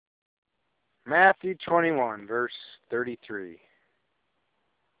Matthew 21, verse 33.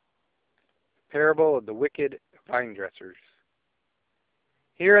 Parable of the wicked vinedressers.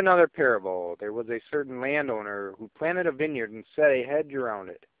 Hear another parable. There was a certain landowner who planted a vineyard and set a hedge around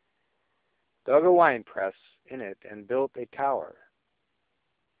it, dug a winepress in it, and built a tower.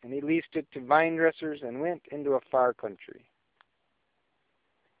 And he leased it to vinedressers and went into a far country.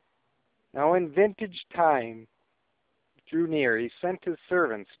 Now when vintage time drew near, he sent his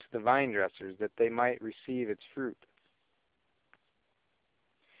servants to the vinedressers that they might receive its fruit.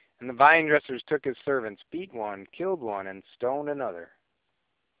 And the vinedressers took his servants, beat one, killed one, and stoned another.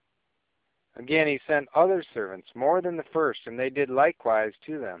 Again he sent other servants, more than the first, and they did likewise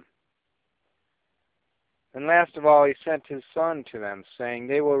to them. And last of all he sent his son to them, saying,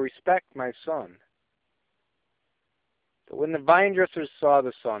 They will respect my son. But when the vinedressers saw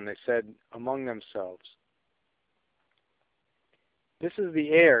the son, they said among themselves, This is the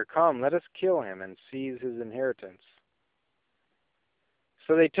heir. Come, let us kill him and seize his inheritance.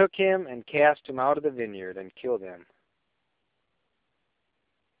 So they took him and cast him out of the vineyard and killed him.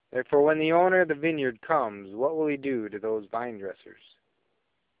 Therefore, when the owner of the vineyard comes, what will he do to those vinedressers?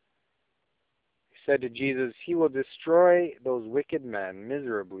 He said to Jesus, He will destroy those wicked men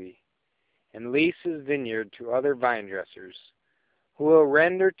miserably and lease his vineyard to other vinedressers, who will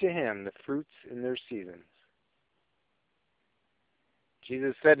render to him the fruits in their seasons.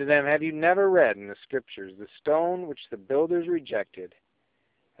 Jesus said to them, Have you never read in the Scriptures, the stone which the builders rejected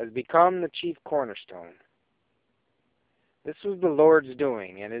has become the chief cornerstone? This was the Lord's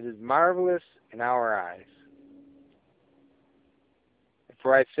doing, and it is marvelous in our eyes.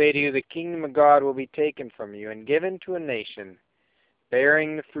 For I say to you, the kingdom of God will be taken from you and given to a nation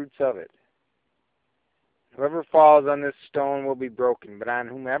bearing the fruits of it. Whoever falls on this stone will be broken, but on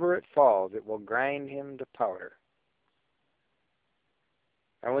whomever it falls, it will grind him to powder.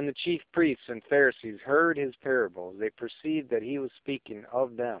 Now when the chief priests and Pharisees heard his parables, they perceived that he was speaking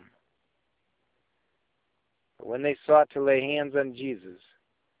of them. But when they sought to lay hands on Jesus,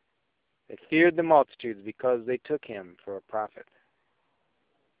 they feared the multitudes because they took him for a prophet.